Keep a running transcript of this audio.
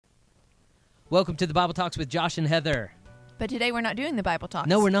Welcome to the Bible Talks with Josh and Heather. But today we're not doing the Bible Talks.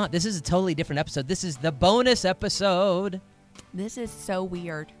 No, we're not. This is a totally different episode. This is the bonus episode. This is so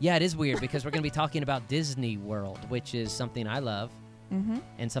weird. Yeah, it is weird because we're going to be talking about Disney World, which is something I love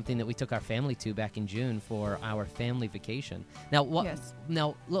and something that we took our family to back in June for our family vacation. Now, Yes.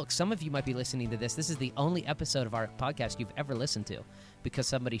 Now, look, some of you might be listening to this. This is the only episode of our podcast you've ever listened to because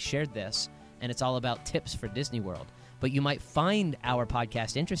somebody shared this, and it's all about tips for Disney World. But you might find our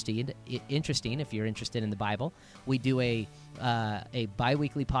podcast interesting if you're interested in the Bible. We do a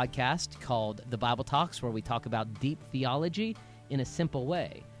bi-weekly podcast called The Bible Talks, where we talk about deep theology in a simple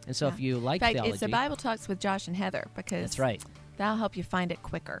way. And so if you like In fact, theology... it's the Bible Talks with Josh and Heather because That's right. that'll help you find it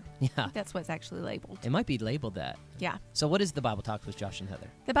quicker. Yeah. I think that's what's actually labeled. It might be labeled that. Yeah. So what is the Bible Talks with Josh and Heather?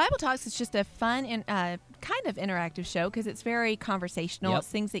 The Bible Talks is just a fun and kind of interactive show because it's very conversational. Yep. It's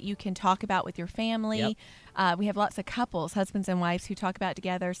things that you can talk about with your family. Yep. We have lots of couples, husbands and wives, who talk about it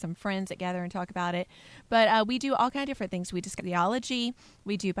together, some friends that gather and talk about it. But we do all kind of different things. We discuss theology.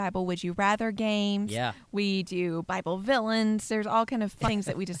 We do Bible Would You Rather games. Yeah. We do Bible villains. There's all kind of things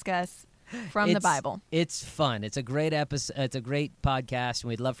that we discuss from the Bible. It's fun. It's a great episode. It's a great podcast, and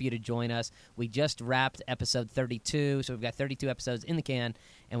we'd love for you to join us. We just wrapped episode 32, so we've got 32 episodes in the can,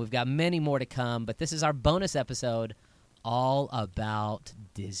 and we've got many more to come. But this is our bonus episode, all about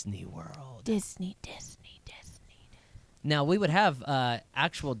Disney World. Disney. Now, we would have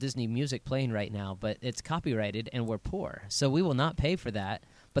actual Disney music playing right now, but it's copyrighted, and we're poor, so we will not pay for that.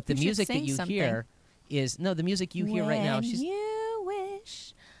 But the You should music that sing you something. hear is the music you hear right now. When She's you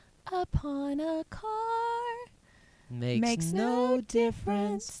wish upon a car, makes no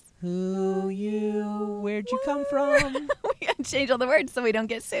difference who you, where'd you come from. We gotta change all the words so we don't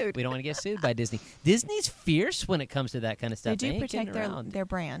get sued. We don't want to get sued by Disney. Disney's fierce when it comes to that kind of stuff. They do ain't kidding protect around. their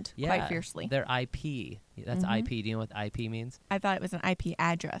brand Yeah, quite fiercely. Their IP. That's IP. Do you know what IP means? I thought it was an IP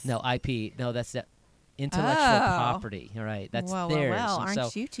address. No, IP. No, that's the intellectual Oh. property. All right, that's well, theirs. well, And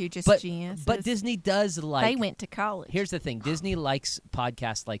aren't so, you two just but, geniuses? But Disney does like... They went to college. Here's the thing. Disney likes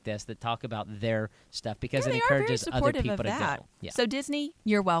podcasts like this that talk about their stuff because Yeah, it they are very encourages other supportive people of to that. go. Yeah. So Disney,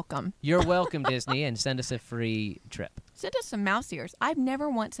 you're welcome. You're welcome, Disney, and send us a free trip. Send us some mouse ears. I've never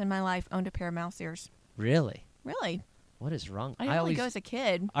once in my life owned a pair of mouse ears. Really? Really? What is wrong? I didn't really go as a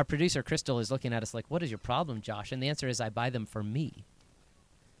kid. Our producer, Crystal, is looking at us like, what is your problem, Josh? And the answer is, I buy them for me.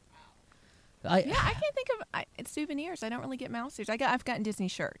 Yeah, I can't think of it's souvenirs. I don't really get mouse ears. I've gotten Disney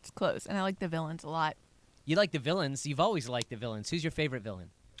shirts, clothes, and I like the villains a lot. You like the villains. You've always liked the villains. Who's your favorite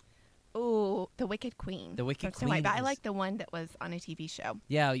villain? Oh, the Wicked Queen. The Wicked From Snow White, Queen but I is- like the one that was on a TV show.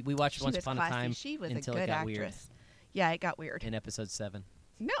 Yeah, we watched She Once was Upon classy. a Time She was until a good it got actress. Yeah, it got weird. weird in episode 7.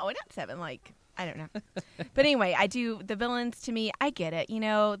 No, not 7. Like, I don't know. But anyway, I do the villains. To me, I get it. You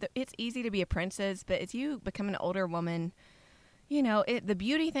know, it's easy to be a princess, but as you become an older woman, you know, the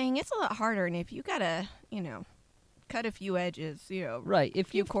beauty thing, it's a lot harder. And if you gotta, cut a few edges, Right. If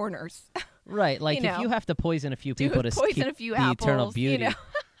few you corners, right, like you if know, you have to poison a few people to poison keep a few the apples, eternal beauty, you know.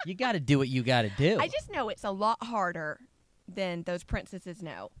 you got to do what you got to do. I just know it's a lot harder than those princesses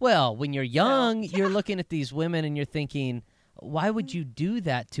know. Well, when you're young, yeah. you're looking at these women and you're thinking, why would you do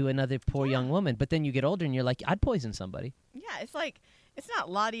that to another poor young woman? But then you get older and you're like, I'd poison somebody. Yeah, it's like, it's not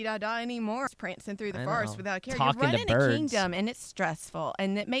la-di-da-da anymore. It's prancing through the I forest know. without a care. Talking You're to running birds. a kingdom, and it's stressful,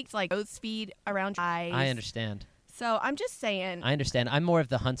 and it makes, like, oats feed around your eyes. I understand. So I'm just saying. I understand. I'm more of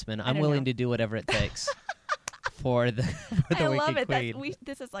the huntsman. I'm don't willing know. to do whatever it takes for the I love Wicked it. Queen.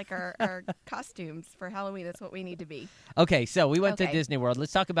 This is like our costumes for Halloween. That's what we need to be. Okay, so we went to Okay. Disney World.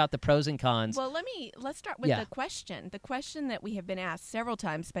 Let's talk about the pros and cons. Well, let's start with Yeah. the question. The question that we have been asked several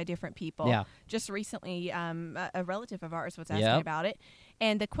times by different people. Yeah. Just recently, a relative of ours was asking Yep. about it.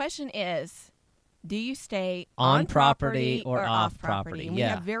 And the question is, do you stay On on property property or off property? property? And Yeah. we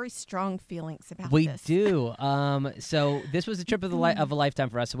have very strong feelings about We this. do. So this was a trip of of a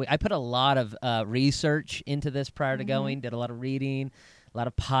lifetime for us. So I put a lot of research into this prior to going. Did a lot of reading, a lot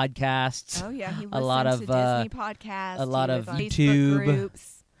of podcasts. Oh yeah, he a listens lot of to Disney podcasts. a lot he of was on Facebook YouTube.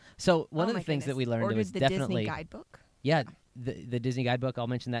 groups. So one Oh of the my things that goodness. we learned Ordered was the definitely Disney guidebook. yeah, the Disney guidebook. I'll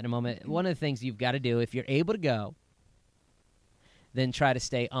mention that in a moment. One of the things you've got to do if you're able to go, then try to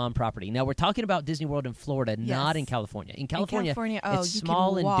stay on property. Now we're talking about Disney World in Florida, not in California. In California, it's you small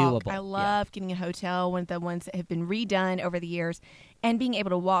can and walk. doable. I love getting a hotel, one of the ones that have been redone over the years, and being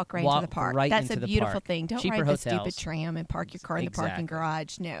able to walk right Walk into the park. right That's into a the beautiful park. thing. Don't Cheaper ride the hotels. stupid tram and park your car in the parking Exactly.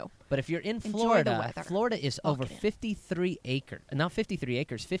 garage. No. But if you're in Enjoy the Florida, weather. Florida is Walk over it in. 53 acres. Not 53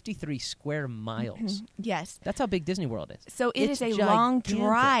 acres, 53 square miles. Yes. That's how big Disney World is. So it It's is a long gigantic.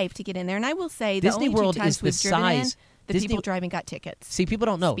 drive to get in there. And I will say, the Disney only World two times is the we've driven size. in, the Disney- people driving got tickets. See, people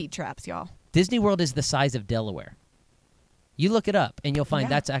don't know. Speed traps, y'all. Disney World is the size of Delaware. You look it up, and you'll find Yeah.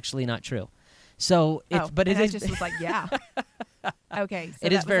 that's actually not true. So it's but it and is I just was like, yeah. Okay, so it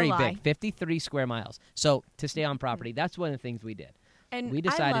that is was very a lie. big, 53 square miles. So to stay on property, that's one of the things we did. And We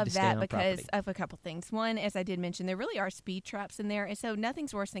decided I love to stay that on because property. of a couple things. One, as I did mention, there really are speed traps in there, and so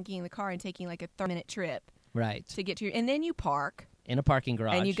nothing's worse than getting in the car and taking like a 30-minute trip Right. to get to your, and then you park. In a parking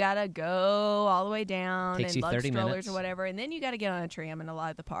garage. And you gotta go all the way down Takes and you luggage 30 strollers minutes. or whatever, and then you gotta get on a tram in a lot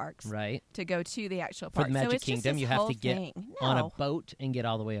of the parks Right. to go to the actual For park. the so Magic it's just Kingdom, this you have whole to get thing. on a No. boat and get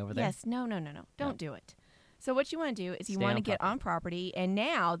all the way over there. Yes, no, don't do it. So what you want to do is you Stay want on to get property. on property, and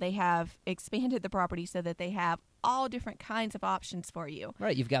now they have expanded the property so that they have all different kinds of options for you.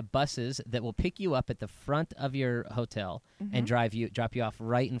 Right. You've got buses that will pick you up at the front of your hotel Mm-hmm. and drop you off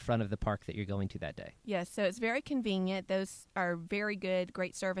right in front of the park that you're going to that day. Yes, so it's very convenient. Those are very good,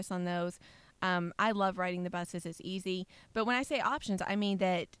 great service on those. I love riding the buses. It's easy. But when I say options, I mean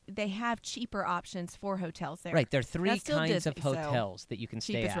that they have cheaper options for hotels there. Right. There are three That's still kinds of Disney, so hotels that you can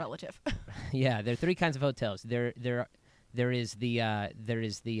Cheap stay is at. relative. Yeah, there are three kinds of hotels. There is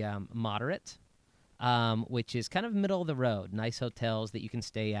the moderate, which is kind of middle of the road, nice hotels that you can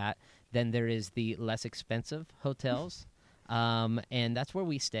stay at. Then there is the less expensive hotels, and that's where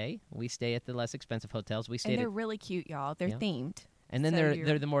we stay. We stay at the less expensive hotels. We stay And at they're really cute, y'all. They're Yeah. themed. And then So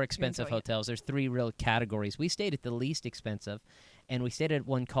they're the more expensive enjoy it. hotels. There's three real categories. We stayed at the least expensive, and we stayed at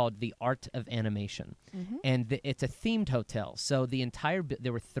one called the Art of Animation, Mm-hmm. and it's a themed hotel. So the entire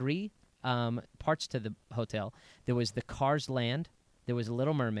there were three parts to the hotel. There was the Cars Land, there was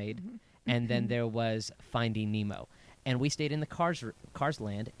Little Mermaid, Mm-hmm. and then there was Finding Nemo. And we stayed in the Cars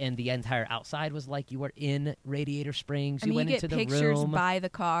Land, and the entire outside was like you were in Radiator Springs. I mean, you went you get into the pictures room. by the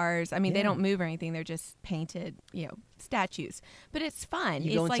cars. I mean, they Yeah. don't move or anything. They're just painted, statues. But it's fun. You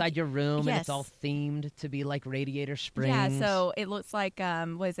it's go like, inside your room, and yes. it's all themed to be like Radiator Springs. Yeah, so it looks like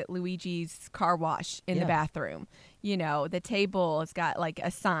what is it, Luigi's car wash in Yeah. the bathroom. The table has got like a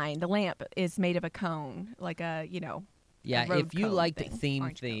sign. The lamp is made of a cone, like a Yeah, road if you cone like thing,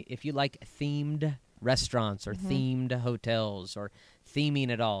 orange cone. if you like themed restaurants or themed hotels or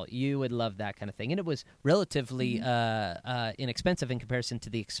theming at all, you would love that kind of thing. And it was relatively inexpensive in comparison to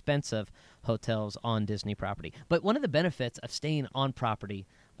the expensive hotels on Disney property. But one of the benefits of staying on property,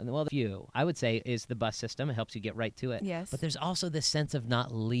 well, I would say, is the bus system. It helps you get right to it. Yes. But there's also this sense of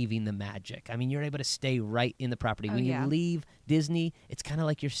not leaving the magic. I mean, you're able to stay right in the property. Oh, When yeah. you leave Disney, it's kind of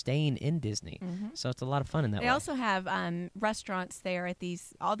like you're staying in Disney. So it's a lot of fun in that They way. also have restaurants there at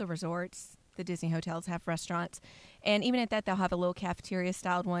all the resorts. The Disney hotels have restaurants. And even at that, they'll have a little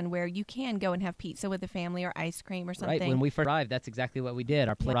cafeteria-styled one where you can go and have pizza with the family or ice cream or something. Right, when we first arrived, that's exactly what we did.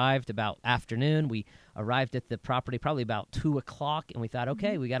 Our plane arrived about afternoon. We arrived at the property probably about 2 o'clock, and we thought,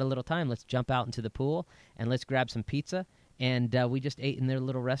 okay, we got a little time. Let's jump out into the pool, and let's grab some pizza. And we just ate in their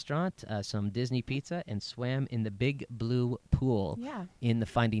little restaurant, some Disney pizza, and swam in the big blue pool Yeah. in the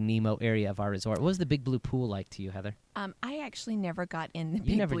Finding Nemo area of our resort. What was the big blue pool like to you, Heather? I actually never got in the You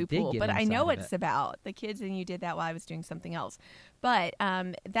big never blue did pool, get but I inside know of what it. it's about. The kids and you did that while I was doing something else. But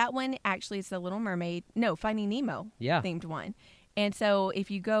that one actually is the Little Mermaid, Finding Nemo Yeah. themed one. And so if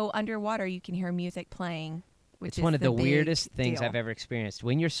you go underwater, you can hear music playing, which It's is one of the big weirdest things deal. I've ever experienced.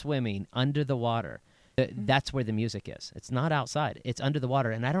 When you're swimming under the water, that's where the music is. It's not outside. It's under the water.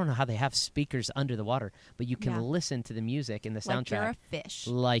 And I don't know how they have speakers under the water, but you can Yeah. listen to the music in the Like soundtrack you're a fish.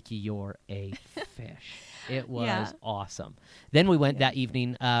 like you're a fish. It was Yeah. awesome. Then we went that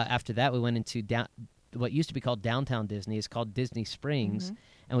evening. After that, we went into what used to be called Downtown Disney. It's called Disney Springs.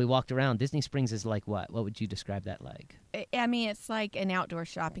 And we walked around. Disney Springs is like what? What would you describe that like? I mean, it's like an outdoor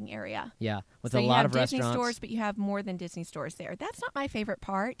shopping area. Yeah, with so a you lot have of Disney restaurants. stores, but you have more than Disney stores there. That's not my favorite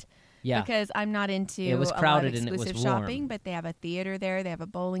part. Yeah. Because I'm not into It was a lot crowded of and it was exclusive warm. shopping, but they have a theater there. They have a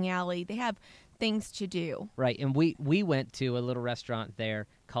bowling alley. They have things to do. Right, and we went to a little restaurant there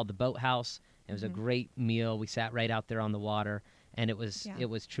called the Boathouse. It was a great meal. We sat right out there on the water, and it was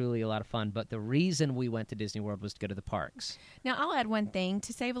truly a lot of fun. But the reason we went to Disney World was to go to the parks. Now, I'll add one thing.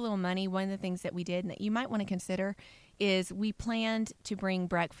 To save a little money, one of the things that we did and that you might want to consider is we planned to bring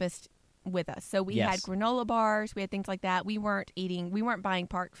breakfast with us. So we had Yes. granola bars. We had things like that. We weren't buying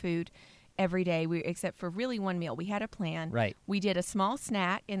park food every day, except for really one meal. We had a plan. Right. We did a small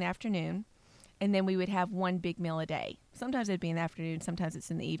snack in the afternoon, and then we would have one big meal a day. Sometimes it'd be in the afternoon, sometimes it's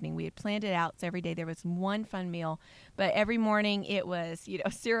in the evening. We had planned it out, so every day there was one fun meal. But every morning it was,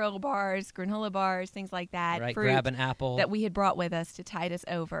 cereal bars, granola bars, things like that. Right, fruit grab an apple. that we had brought with us to tide us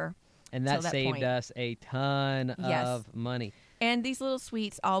over. And till that that saved point. us a ton Yes. of money. And these little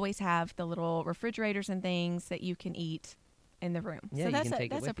suites always have the little refrigerators and things that you can eat in the room. Yeah, so you that's can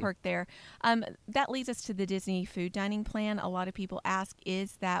take it that's a with you. perk there. That leads us to the Disney food dining plan. A lot of people ask,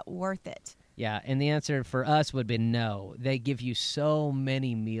 is that worth it? Yeah, and the answer for us would be no. They give you so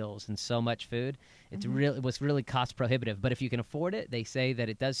many meals and so much food. It was really cost prohibitive. But if you can afford it, they say that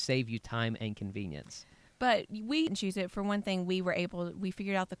it does save you time and convenience. But we didn't choose it. For one thing, we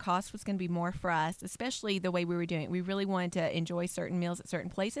figured out the cost was going to be more for us, especially the way we were doing it. We really wanted to enjoy certain meals at certain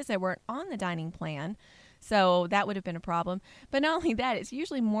places that weren't on the dining plan. So that would have been a problem. But not only that, it's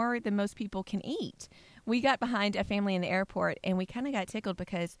usually more than most people can eat. We got behind a family in the airport, and we kind of got tickled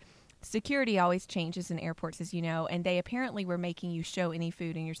because security always changes in airports, as you know, and they apparently were making you show any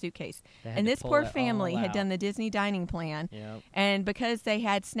food in your suitcase. And this poor family had done the Disney dining plan, and because they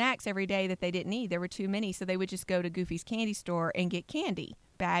had snacks every day that they didn't need, there were too many, so they would just go to Goofy's candy store and get candy,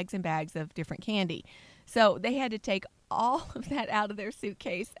 bags and bags of different candy. So they had to take all of that out of their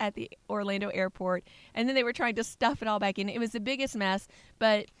suitcase at the Orlando airport, and then they were trying to stuff it all back in. It was the biggest mess,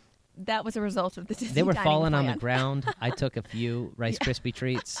 but that was a result of the Disney They were dining falling plan. on the ground. I took a few Rice Krispie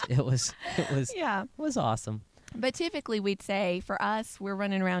treats. It was awesome. But typically we'd say for us, we're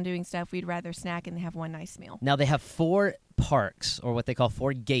running around doing stuff. We'd rather snack and have one nice meal. Now they have 4 parks, or what they call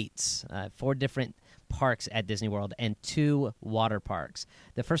 4 gates, 4 different parks at Disney World, and 2 water parks.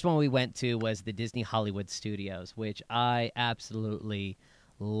 The first one we went to was the Disney Hollywood Studios, which I absolutely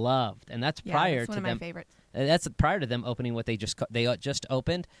loved, and that's prior that's one to of them. my favorites. That's prior to them opening what they just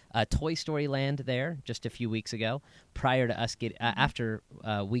opened Toy Story Land there just a few weeks ago. Prior to us after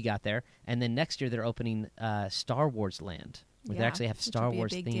we got there, and then next year they're opening Star Wars Land, where they actually have Star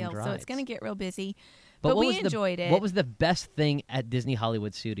Wars themed rides. So it's going to get real busy. But we enjoyed it. What was the best thing at Disney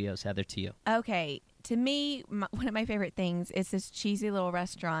Hollywood Studios, Heather, to you? Okay. To me, one of my favorite things is this cheesy little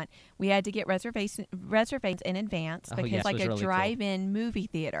restaurant. We had to get reservations in advance because it's like a really drive-in movie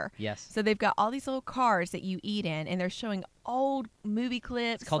theater. Yes. So they've got all these little cars that you eat in, and they're showing old movie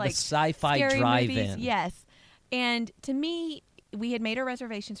clips. It's called like the Sci-Fi scary Drive-In. movies. Yes. And to me, we had made our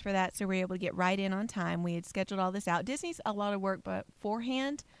reservations for that, so we were able to get right in on time. We had scheduled all this out. Disney's a lot of work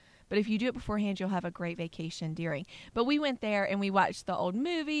beforehand. But if you do it beforehand, you'll have a great vacation during. But we went there and we watched the old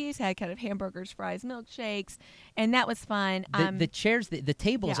movies, had kind of hamburgers, fries, milkshakes, and that was fun. The chairs, the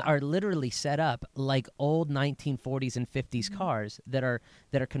tables are literally set up like old 1940s and 50s cars that are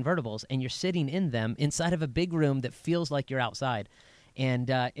convertibles, and you're sitting in them inside of a big room that feels like you're outside. And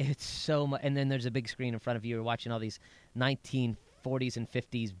it's so much. And then there's a big screen in front of you. You're watching all these 1940s and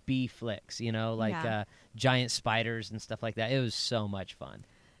 50s B flicks, like giant spiders and stuff like that. It was so much fun.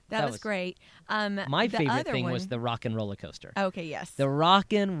 That was great. My favorite thing was the Rockin' Roller Coaster. Okay, yes. The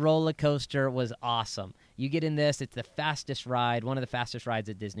Rockin' Roller Coaster was awesome. You get in this, it's the fastest ride, one of the fastest rides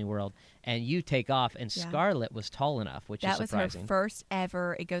at Disney World, and you take off, and Scarlett was tall enough, which is surprising. That was her first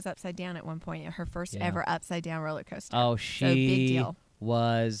ever, it goes upside down at one point, her first ever upside down roller coaster. Oh, big deal.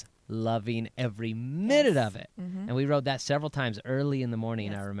 Was loving every minute of it. Mm-hmm. And we rode that several times early in the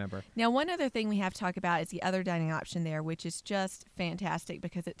morning, I remember. Now, one other thing we have to talk about is the other dining option there, which is just fantastic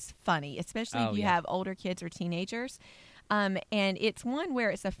because it's funny, especially if you have older kids or teenagers. And it's one where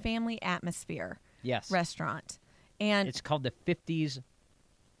it's a family atmosphere restaurant. And it's called the 50s,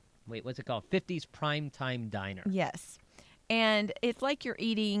 what's it called? 50s Primetime Diner. Yes. And it's like you're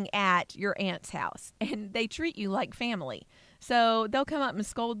eating at your aunt's house, and they treat you like family. So they'll come up and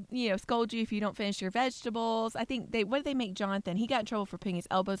scold you if you don't finish your vegetables. I think what did they make Jonathan? He got in trouble for putting his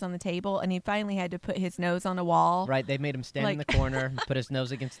elbows on the table, and he finally had to put his nose on a wall. Right, they made him stand in the corner, put his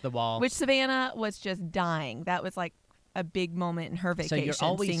nose against the wall. Which Savannah was just dying. That was like a big moment in her vacation. So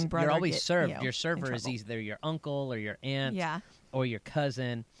you're always served. Your server is either your uncle or your aunt or your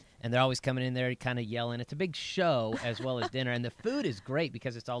cousin. And they're always coming in there kind of yelling. It's a big show as well as dinner. And the food is great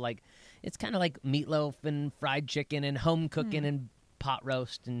because it's all it's kind of like meatloaf and fried chicken and home cooking and pot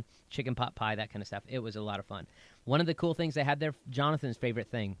roast and chicken pot pie, that kind of stuff. It was a lot of fun. One of the cool things they had there, Jonathan's favorite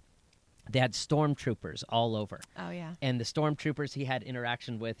thing, they had stormtroopers all over. Oh, yeah. And the stormtroopers he had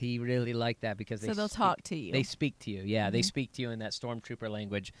interaction with, he really liked that because they'll talk to you. They speak to you. Yeah, they speak to you in that stormtrooper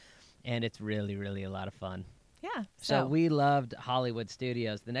language. And it's really, really a lot of fun. Yeah. So we loved Hollywood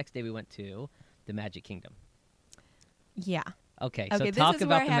Studios. The next day we went to the Magic Kingdom. Yeah. Okay, so talk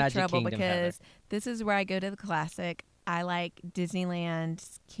about the Magic Kingdom, because Heather. This is where I go to the classic. I like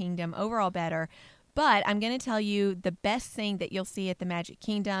Disneyland's Kingdom overall better. But I'm going to tell you the best thing that you'll see at the Magic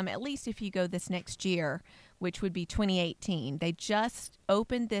Kingdom, at least if you go this next year, which would be 2018. They just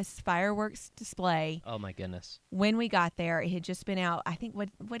opened this fireworks display. Oh, my goodness. When we got there, it had just been out, I think,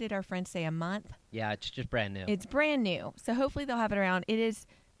 what did our friends say, a month? Yeah, it's just brand new. It's brand new. So hopefully they'll have it around. It is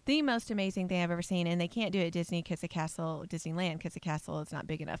the most amazing thing I've ever seen, and they can't do it at Disneyland because the castle is not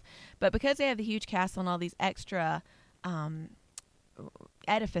big enough. But because they have the huge castle and all these extra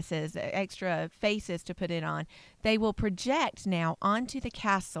edifices, extra faces to put it on, they will project now onto the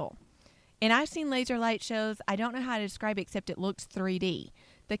castle And I've seen laser light shows. I don't know how to describe it except it looks 3D.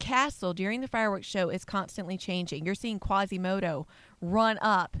 The castle during the fireworks show is constantly changing. You're seeing Quasimodo run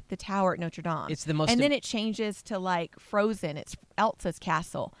up the tower at Notre Dame. It's the most, and then it changes to like Frozen. It's Elsa's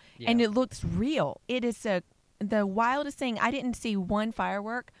castle, and it looks real. It is the wildest thing. I didn't see one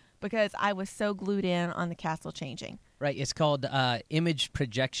firework because I was so glued in on the castle changing. right. It's called image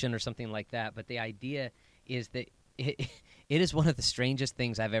projection or something like that. But the idea is that it is one of the strangest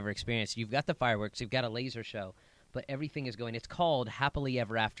things I've ever experienced. You've got the fireworks. You've got a laser show. But everything is going. It's called Happily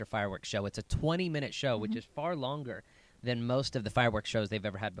Ever After Fireworks Show. It's a 20-minute show, which is far longer than most of the fireworks shows they've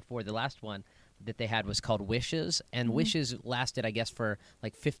ever had before. The last one that they had was called Wishes, and Wishes lasted, I guess, for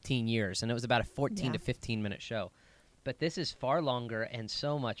like 15 years, and it was about a 14 to 15-minute show. But this is far longer and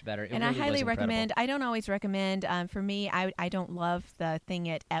so much better. It and really I highly was recommend. incredible. I don't always recommend. For me, I don't love the thing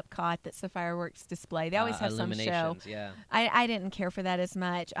at Epcot that's the fireworks display. They always have some show. Illuminations, yeah. I didn't care for that as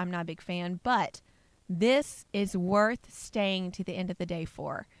much. I'm not a big fan, but this is worth staying to the end of the day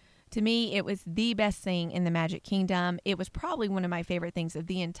for. To me, it was the best thing in the Magic Kingdom. It was probably one of my favorite things of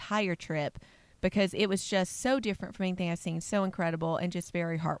the entire trip because it was just so different from anything I've seen, so incredible, and just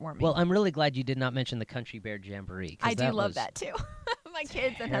very heartwarming. Well, I'm really glad you did not mention the Country Bear Jamboree. I do love that, too. My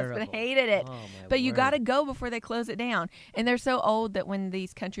kids and husband terrible. hated it. Oh, my But you word. got to go before they close it down. And they're so old that when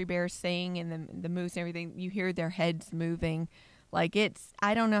these country bears sing and the moose and everything, you hear their heads moving. Like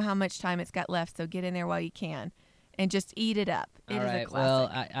I don't know how much time it's got left, so get in there while you can and just eat it up. It All is right. a Well,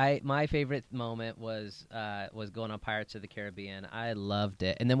 classic. my favorite moment was going on Pirates of the Caribbean. I loved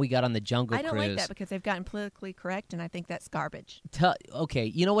it, and then we got on the Jungle I don't Cruise. like that because they've gotten politically correct, and I think that's garbage. Okay,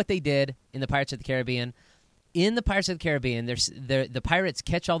 you know what they did in the Pirates of the Caribbean? In the Pirates of the Caribbean, the pirates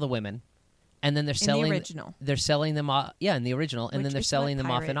catch all the women, and then they're selling in the original. They're selling them off. Yeah, in the original, and Which then they're is selling what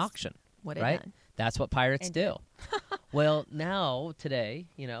them off in pirates auction. would have Right? done. That's what pirates And do. Well, now today,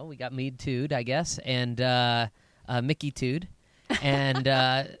 we got Mead Tood, I guess, and Mickey Tood,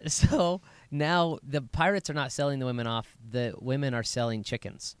 and so now the pirates are not selling the women off. The women are selling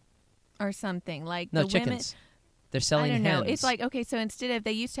chickens. Or something. Like No, the chickens. women. They're selling I don't know. hens. It's like, okay, so instead of,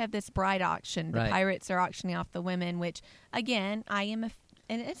 they used to have this bride auction, the Right. pirates are auctioning off the women, which, again, I am,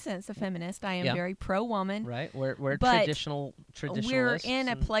 in a sense, a feminist. I am Yeah. very pro-woman. right. We're But traditionalists. We're in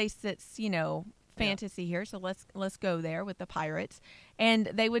a and- place that's, fantasy here, so let's go there with the pirates. And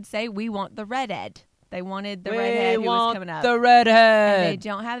they would say, we want the redhead. They wanted the redhead who was coming up. The And redhead. they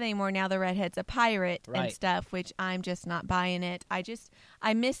don't have it anymore. Now the redhead's a pirate and Right. stuff, which I'm just not buying it.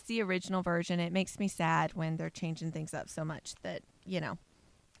 I miss the original version. It makes me sad when they're changing things up so much that,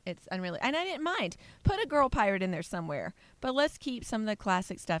 it's unreal. And I didn't mind. Put a girl pirate in there somewhere. But let's keep some of the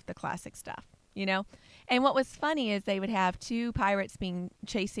classic stuff, And what was funny is they would have two pirates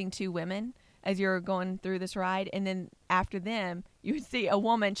chasing two women as you're going through this ride, and then after them you would see a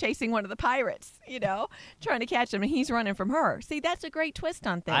woman chasing one of the pirates, trying to catch him, and he's running from her. See, that's a great twist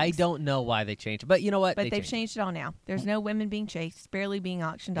on things. I don't know why they changed it, but you know what? But they've changed changed it all now. There's no women being chased, barely being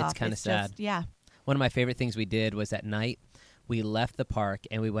auctioned It's off. kinda sad. Just, yeah. One of my favorite things we did was at night we left the park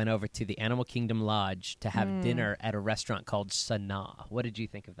and we went over to the Animal Kingdom Lodge to have dinner at a restaurant called Sanaa. What did you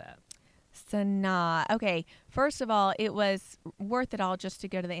think of that? Sanaa. Okay, first of all, it was worth it all just to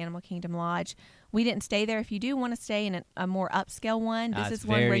go to the Animal Kingdom Lodge. We didn't stay there. If you do want to stay in a more upscale one, this it's is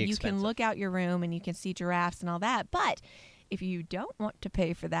one where very you expensive. can look out your room and you can see giraffes and all that. But if you don't want to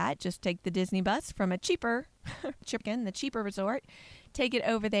pay for that, just take the Disney bus from a cheaper resort, take it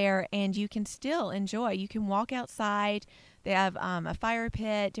over there, and you can still enjoy. You can walk outside. They have a fire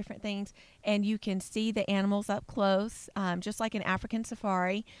pit, different things, and you can see the animals up close, just like an African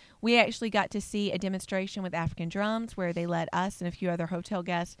safari. We actually got to see a demonstration with African drums where they let us and a few other hotel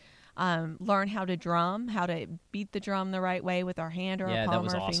guests learn how to drum, how to beat the drum the right way with our hand or Yeah, our that palm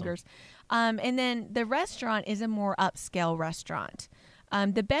was or our awesome. fingers. And then the restaurant is a more upscale restaurant.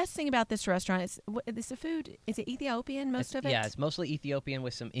 The best thing about this restaurant is the food. Is it Ethiopian, most of it? Yeah, it's mostly Ethiopian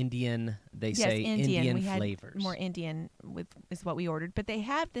with some Indian, Yes, say, Indian we had flavors. more Indian is what we ordered. But they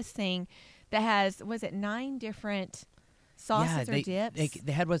have this thing that has, 9 different sauces or dips?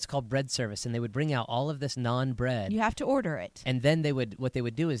 They had what's called bread service, and they would bring out all of this non-bread. You have to order it. And then what they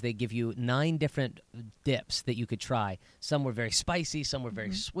would do is they give you 9 different dips that you could try. Some were very spicy, some were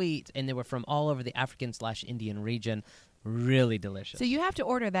very sweet, and they were from all over the African/Indian region. Really delicious. So you have to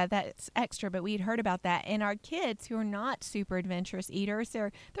order that. That's extra, but we had heard about that. And our kids, who are not super adventurous eaters,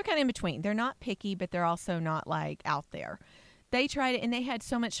 they're kind of in between. They're not picky, but they're also not like out there. They tried it, and they had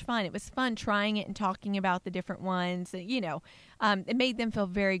so much fun. It was fun trying it and talking about the different ones. It made them feel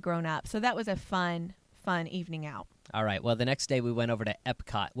very grown up. So that was a fun evening out. All right. Well, the next day we went over to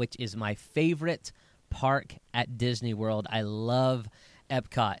Epcot, which is my favorite park at Disney World. I love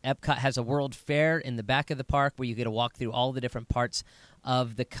Epcot. Epcot has a World Fair in the back of the park where you get to walk through all the different parts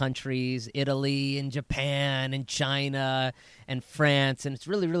of the countries, Italy and Japan and China and France, and it's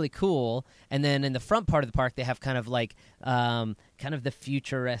really, really cool. And then in the front part of the park, they have kind of like kind of the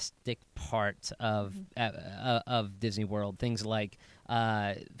futuristic part of Disney World, things like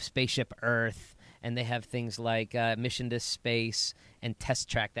Spaceship Earth, and they have things like Mission to Space and Test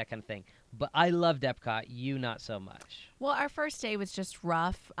Track, that kind of thing. But I loved Epcot. You not so much. Well, our first day was just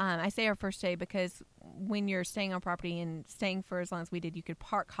rough. I say our first day because when you're staying on property and staying for as long as we did, you could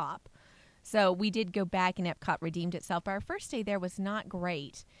park hop. So we did go back and Epcot redeemed itself. But our first day there was not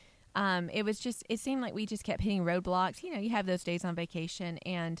great. It seemed like we just kept hitting roadblocks. You know, you have those days on vacation,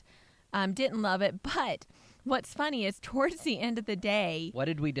 and didn't love it. But what's funny is towards the end of the day, what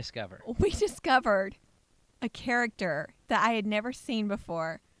did we discover? We discovered a character that I had never seen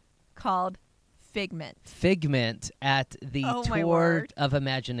before called Figment. Figment at the Tour of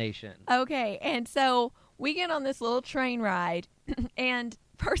Imagination. Okay, and so we get on this little train ride, and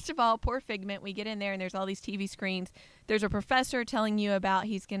first of all, poor Figment, we get in there, and there's all these TV screens. There's a professor telling you about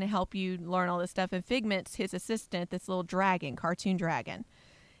he's going to help you learn all this stuff, and Figment's his assistant, this little dragon, cartoon dragon.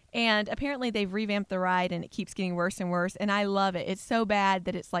 And apparently they've revamped the ride, and it keeps getting worse and worse, and I love it. It's so bad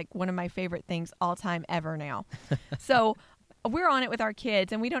that it's like one of my favorite things all time ever now. So we're on it with our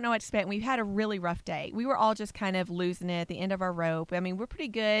kids, and we don't know what to expect. We've had a really rough day. We were all just kind of losing it at the end of our rope. I mean, we're pretty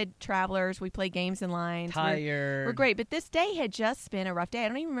good travelers. We play games and lines. Tired. We're great. But this day had just been a rough day. I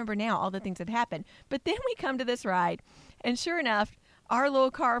don't even remember now all the things that happened. But then we come to this ride, and sure enough, our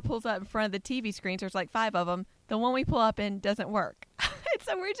little car pulls up in front of the TV screens. There's like 5 of them. The one we pull up in doesn't work.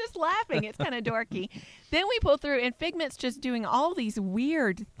 So we're just laughing. It's kind of dorky. Then we pull through, and Figment's just doing all these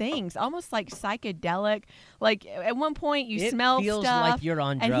weird things, almost like psychedelic. Like at one point, you smell stuff. It feels like you're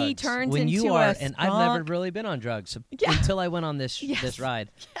on drugs. And he turns when into you are, a and I've never really been on drugs until I went on this this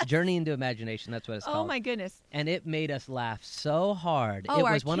ride. Yes. Journey into Imagination, that's what it's called. Oh, my goodness. And it made us laugh so hard. Oh,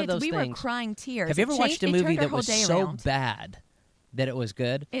 it was one of those we things. We were crying tears. Have you ever watched a movie that was so around. bad that it was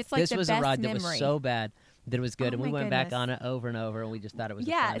good? It's like this the was best a ride memory. that was so bad that it was good, and we went back goodness. on it over and over, and we just thought it was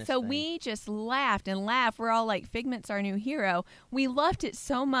the yeah. funnest So thing. we just laughed and laughed. We're all like, Figment's our new hero. We loved it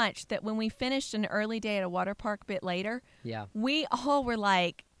so much that when we finished an early day at a water park a bit later, we all were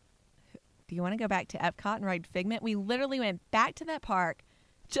like, "Do you want to go back to Epcot and ride Figment?" We literally went back to that park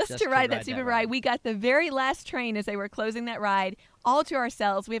just to ride that stupid ride. We got the very last train as they were closing that ride, all to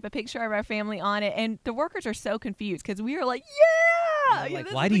ourselves. We have a picture of our family on it, and the workers are so confused because we were like,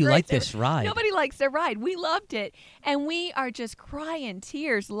 like, why do you like this ride? Nobody likes their ride. We loved it, and we are just crying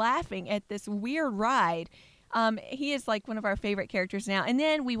tears laughing at this weird ride. He is like one of our favorite characters now. And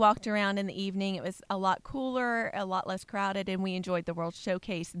then we walked around in the evening. It was a lot cooler, a lot less crowded, and we enjoyed the World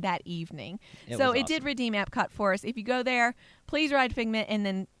Showcase that evening. It did redeem Epcot for us. If you go there, please ride Figment and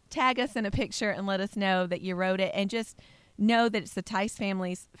then tag us in a picture and let us know that you rode it, and just know that it's the Tice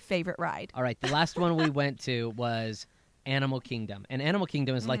family's favorite ride. All right, the last one we went to was Animal Kingdom. And Animal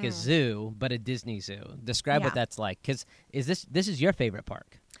Kingdom is like a zoo, but a Disney zoo. Describe what that's like, because this is your favorite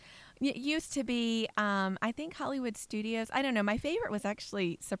park. It used to be, I think, Hollywood Studios. I don't know. My favorite was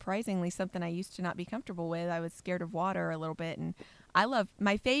actually, surprisingly, something I used to not be comfortable with. I was scared of water a little bit, and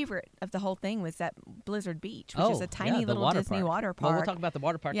my favorite of the whole thing was that Blizzard Beach, which is a tiny little Disney water park. Well, we'll talk about the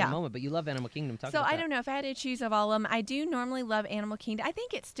water park in a moment, but you love Animal Kingdom. I don't know if I had to choose of all of them. I do normally love Animal Kingdom. I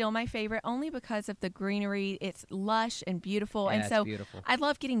think it's still my favorite only because of the greenery. It's lush and beautiful. Yeah, and so it's beautiful. I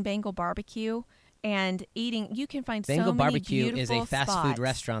love getting Bengal barbecue and eating. You can find Bengal so many barbecue beautiful is a fast spots. food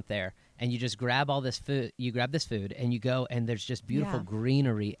restaurant there. And you just grab all this food. You grab this food, and you go, and there's just beautiful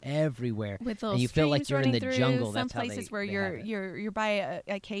greenery everywhere. With little and you feel like you're in the through, jungle. Some That's places how where they you're by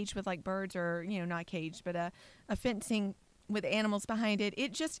a cage with like birds, or not a cage, but a fencing with animals behind it.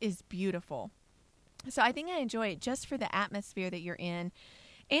 It just is beautiful. So I think I enjoy it just for the atmosphere that you're in.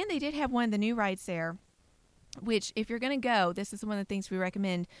 And they did have one of the new rides there, which if you're going to go, this is one of the things we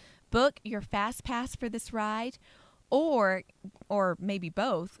recommend. Book your fast pass for this ride. Or maybe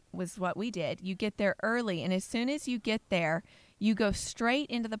both was what we did. You get there early, and as soon as you get there, you go straight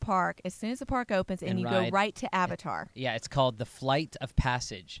into the park as soon as the park opens, and you go right to Avatar. Yeah, it's called the Flight of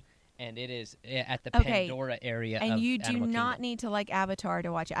Passage, and it is at the Pandora area and of you do Animal not Kingdom. need to like Avatar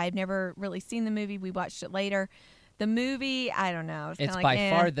to watch it. I've never really seen the movie. We watched it later. The movie, I don't know. It's like, by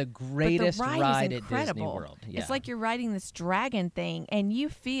far the greatest but the ride is at Disney World. Yeah. It's like you're riding this dragon thing, and you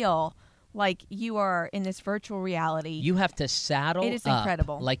feel like you are in this virtual reality. You have to saddle It is up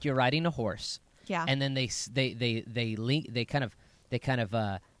incredible. like you're riding a horse. Yeah. And then they kind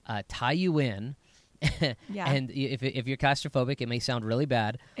of tie you in, Yeah. And if you're claustrophobic, it may sound really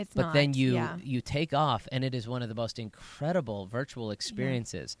bad. It's but not. then Yeah. you take off, and it is one of the most incredible virtual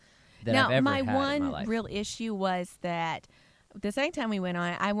experiences that Now, I've ever my had in my one life. real issue was that the second time we went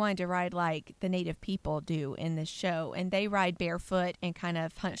on it, I wanted to ride like the native people do in this show, and they ride barefoot and kind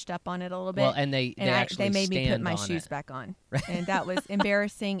of hunched up on it a little bit. Well, and they actually they made me put stand my on shoes it. back on, and that was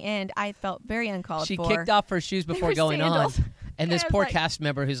embarrassing, and I felt very uncalled She for. kicked off her shoes before were going sandals. on, and this I was poor like- cast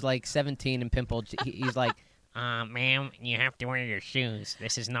member who's like 17 and pimpled, he's like, ma'am, you have to wear your shoes.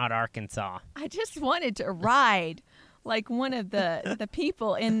 This is not Arkansas. I just wanted to ride like one of the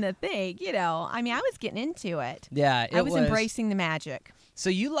people in the thing, you know. I mean, I was getting into it. Yeah, I was embracing the magic.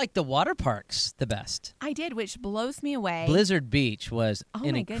 So you like the water parks the best. I did, which blows me away. Blizzard Beach was Oh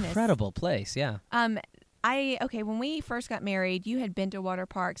an my goodness. incredible place, yeah. When we first got married, you had been to water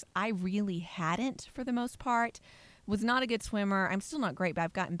parks. I really hadn't for the most part. Was not a good swimmer. I'm still not great, but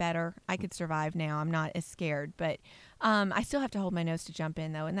I've gotten better. I could survive now. I'm not as scared, but I still have to hold my nose to jump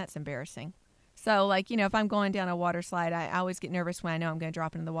in though, and that's embarrassing. So, like, you know, if I'm going down a water slide, I always get nervous when I know I'm going to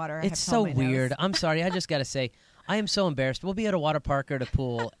drop into the water. I It's have to so hold my weird. nose. I'm sorry. I just got to say, I am so embarrassed. We'll be at a water park or at a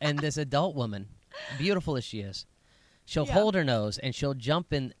pool, and this adult woman, beautiful as she is, she'll Yeah. hold her nose, and she'll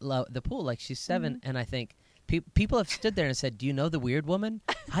jump in the pool like she's 7, Mm-hmm. and I think people have stood there and said, do you know the weird woman?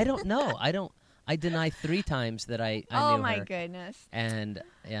 I don't know. I deny 3 times that I Oh knew my her. goodness. And,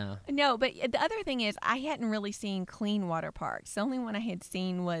 yeah. No, but the other thing is I hadn't really seen clean water parks. The only one I had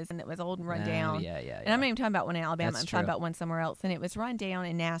seen was one that was old and run down. Yeah. And I'm not even talking about one in Alabama. That's I'm talking true. about one somewhere else. And it was run down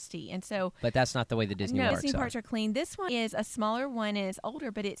and nasty. And so But that's not the way the Disney no, parks Disney are. parks are clean. This one is a smaller one and it's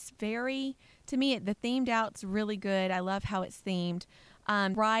older, but it's very, to me, the themed out's really good. I love how it's themed.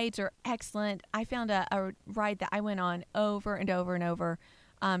 Rides are excellent. I found a ride that I went on over and over and over.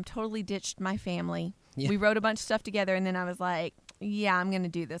 Totally ditched my family. Yeah. We rode a bunch of stuff together, and then I was like, yeah, I'm going to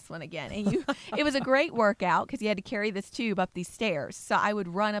do this one again. And it was a great workout because you had to carry this tube up these stairs. So I would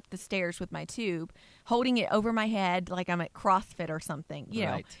run up the stairs with my tube, holding it over my head like I'm at CrossFit or something, you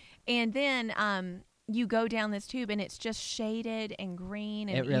know. Right. And then you go down this tube, and it's just shaded and green.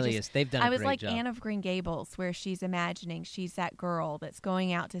 And It you really just- is. They've done a I was great like job. Anne of Green Gables, where she's imagining she's that girl that's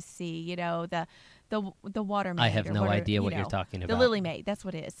going out to sea, you know, the water maid. I have or no idea you what you're know, talking The about. Lily Maid. That's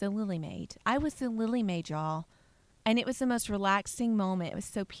what it is. The Lily Maid. I was the Lily Maid, y'all. And it was the most relaxing moment. It was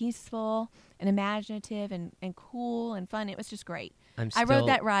so peaceful and imaginative and cool and fun. It was just great. I rode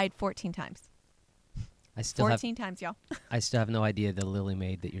that ride 14 times. I still have 14 times, y'all. I still have no idea the Lily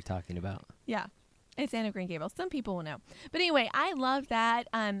Maid that you're talking about. Yeah. It's Anne of Green Gables. Some people will know. But anyway, I love that.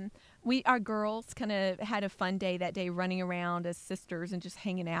 Our girls kind of had a fun day that day running around as sisters and just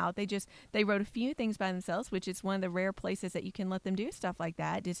hanging out. They wrote a few things by themselves, which is one of the rare places that you can let them do stuff like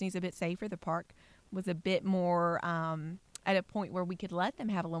that. Disney's a bit safer. The park was a bit more at a point where we could let them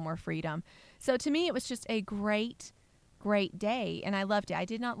have a little more freedom. So to me, it was just a great, great day, and I loved it. I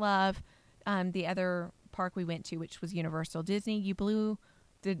did not love the other park we went to, which was Universal. Disney, you blew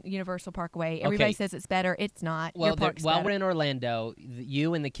the Universal Park away. Everybody Okay. says it's better. It's not. Well, Your park's while better. we're in Orlando,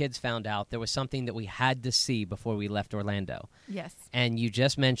 you and the kids found out there was something that we had to see before we left Orlando. Yes. And you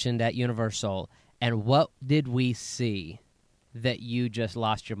just mentioned at Universal. And what did we see that you just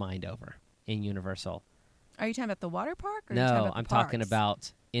lost your mind over in Universal? Are you talking about the water park? Or are you talking No, about the I'm talking parks?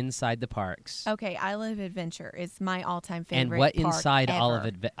 about inside the parks. Okay, Island of Adventure is my all-time favorite. And what park inside all ever.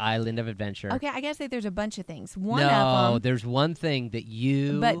 of Island of Adventure? Okay, I gotta say there's a bunch of things. One no, of them, there's one thing that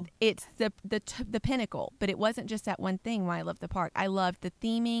you. but it's the pinnacle. But it wasn't just that one thing. Why I loved the park, I loved the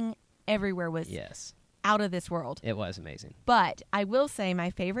theming. Everywhere was Yes, out of this world. it was amazing. But I will say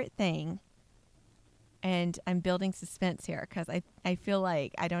my favorite thing, and I'm building suspense here because I feel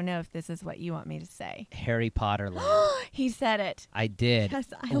like I don't know if this is what you want me to say. Harry Potter Land. He said it. I did. Yes,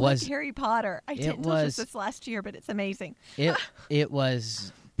 I Was- like Harry Potter. I it didn't until was- just this last year, but it's amazing. It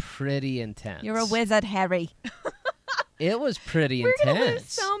was pretty intense. You're a wizard, Harry. It was pretty We're intense. gonna lose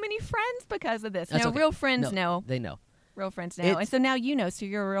so many friends because of this. That's No, okay. real friends No, know. They know. Real friends know. It's- And so now you know, so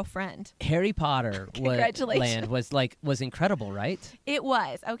you're a real friend. Harry Potter Congratulations. Land was incredible, right? It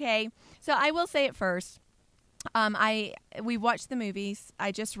was, okay. So I will say it first. We watched the movies.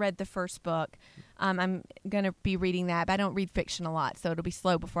 I just read the first book. I'm going to be reading that, but I don't read fiction a lot, so it'll be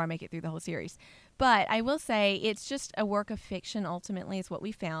slow before I make it through the whole series. But I will say it's just a work of fiction, ultimately, is what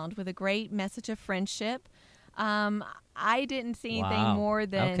we found, with a great message of friendship. I didn't see anything Wow. more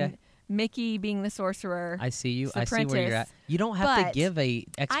than Okay. Mickey being the sorcerer. I see you. It's the I see where you're at. apprentice. You don't have to But give a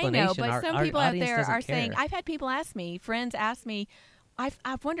I explanation. know, but our, some our people out audience there doesn't are care. saying, I've had people ask me, friends ask me,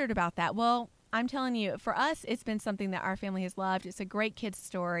 I've wondered about that. Well, I'm telling you, for us, it's been something that our family has loved. It's a great kid's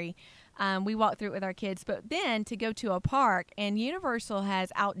story. We walked through it with our kids, but then to go to a park, and Universal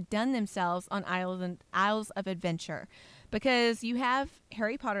has outdone themselves on Isles of Adventure, because you have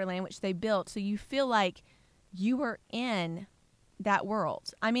Harry Potter Land, which they built, so you feel like you are in that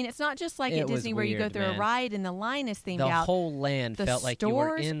world. I mean, it's not just like at Disney where you go through a ride and the line is themed out. The whole land felt like you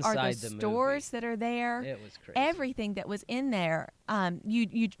were inside the movie. The stores that are there. It was crazy. Everything that was in there.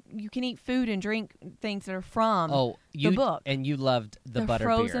 You can eat food and drink things that are from the book. And you loved the butterbeer.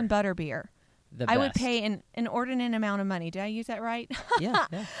 Frozen butterbeer. I would best. pay an inordinate amount of money. Did I use that right? Yeah.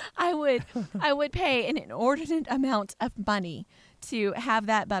 I would pay an inordinate amount of money to have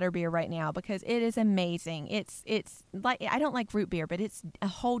that butterbeer right now, because it is amazing. It's like, I don't like root beer, but it's a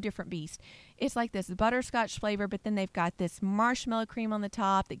whole different beast. It's like this butterscotch flavor, but then they've got this marshmallow cream on the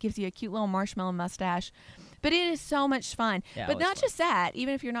top that gives you a cute little marshmallow mustache. But it is so much fun. Yeah, but not just that,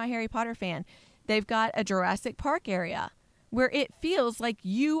 even if you're not a Harry Potter fan, they've got a Jurassic Park area where it feels like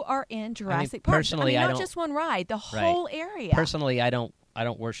you are in Jurassic Park. Personally, not just one ride, the whole area. Personally, I don't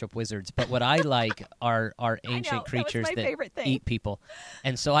worship wizards, but what I like are ancient creatures that eat people,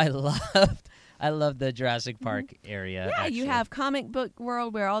 and so I love the Jurassic Park area. Yeah, actually. You have comic book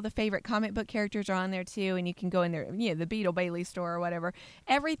world where all the favorite comic book characters are on there too, and you can go in there, the Beetle Bailey store or whatever.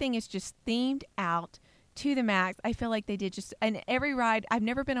 Everything is just themed out to the max. I feel like they did and every ride. I've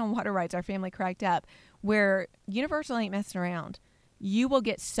never been on water rides. Our family cracked up where Universal ain't messing around. You will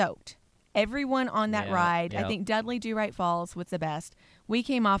get soaked. Everyone on that ride, I think Dudley Do Right Falls was the best. We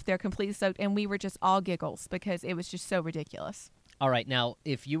came off there completely soaked, and we were just all giggles because it was just so ridiculous. All right, now,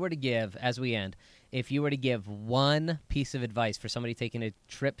 if you were to give, as we end, one piece of advice for somebody taking a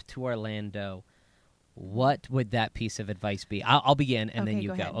trip to Orlando, what would that piece of advice be? I'll begin, and then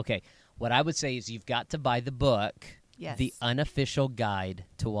you go. Okay, what I would say is you've got to buy the book, The Unofficial Guide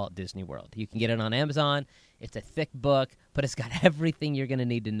to Walt Disney World. You can get it on Amazon. It's a thick book, but it's got everything you're going to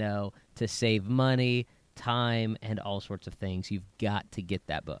need to know to save money, time, and all sorts of things. You've got to get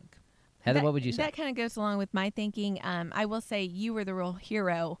that book. Heather, what would you say? That kind of goes along with my thinking. I will say you were the real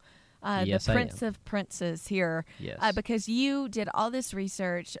hero, yes, the Prince of Princes here, yes. Because you did all this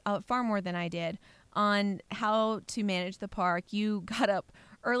research, far more than I did, on how to manage the park. You got up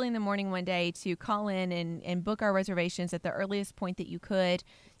early in the morning one day to call in and book our reservations at the earliest point that you could.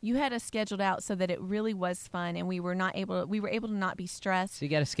 You had us scheduled out so that it really was fun, and we were able to not be stressed. So you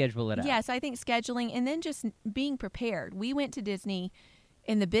got to schedule it out. Yes, I think scheduling and then just being prepared. We went to Disney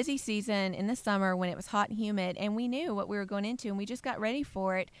in the busy season in the summer when it was hot and humid, and we knew what we were going into, and we just got ready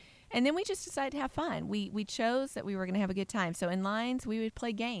for it. And then we just decided to have fun. We chose that we were going to have a good time. So in lines, we would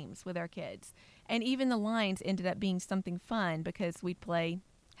play games with our kids. And even the lines ended up being something fun because we'd play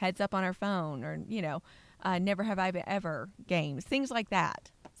heads up on our phone or, never have I ever games, things like that.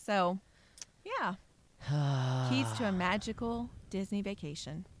 So, yeah. Keys to a magical Disney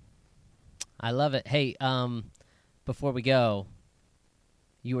vacation. I love it. Hey, before we go,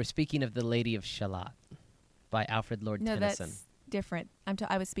 you were speaking of The Lady of Shalott by Alfred Lord Tennyson. No, that's different.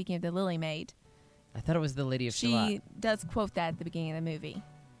 I was speaking of The Lily Maid. I thought it was The Lady of Shalott. She does quote that at the beginning of the movie.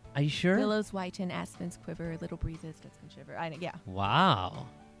 Are you sure? Willows whiten, aspens quiver, little breezes dust and shiver. Yeah. Wow.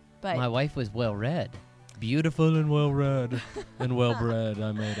 But my wife was well read. Beautiful and well read and well bred,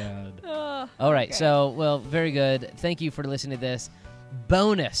 I might add. All right, so, very good. Thank you for listening to this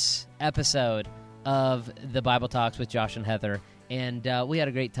bonus episode of the Bible Talks with Josh and Heather. And we had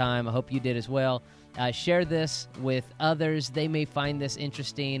a great time. I hope you did as well. Share this with others. They may find this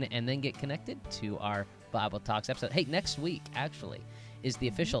interesting and then get connected to our Bible Talks episode. Hey, next week, actually, is the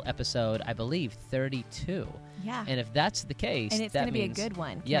official episode, I believe, 32. Yeah. And if that's the case, and it's going to be a good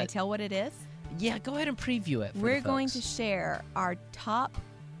one. Can I tell what it is? Yeah, go ahead and preview it. We're going to share our top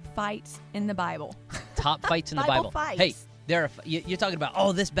fights in the Bible. Top fights in the Bible. Fights. Hey, you're talking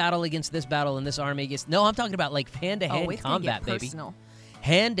about, this battle against this battle and this army against... No, I'm talking about, hand-to-hand combat, baby. Personal.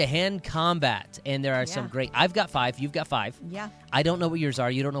 Hand-to-hand combat. And there are some great... I've got 5. You've got 5. Yeah. I don't know what yours are.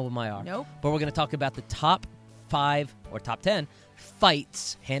 You don't know what mine are. Nope. But we're going to talk about the top 5 or top 10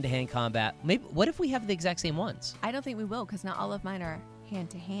 fights, hand-to-hand combat. Maybe. What if we have the exact same ones? I don't think we will, because not all of mine are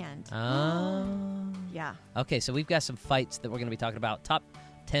hand-to-hand. Yeah. Okay, so we've got some fights that we're going to be talking about. Top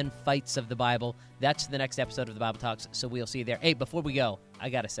 10 fights of the Bible. That's the next episode of the Bible Talks, so we'll see you there. Hey, before we go, I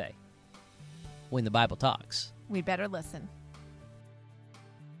got to say, when the Bible talks, we better listen.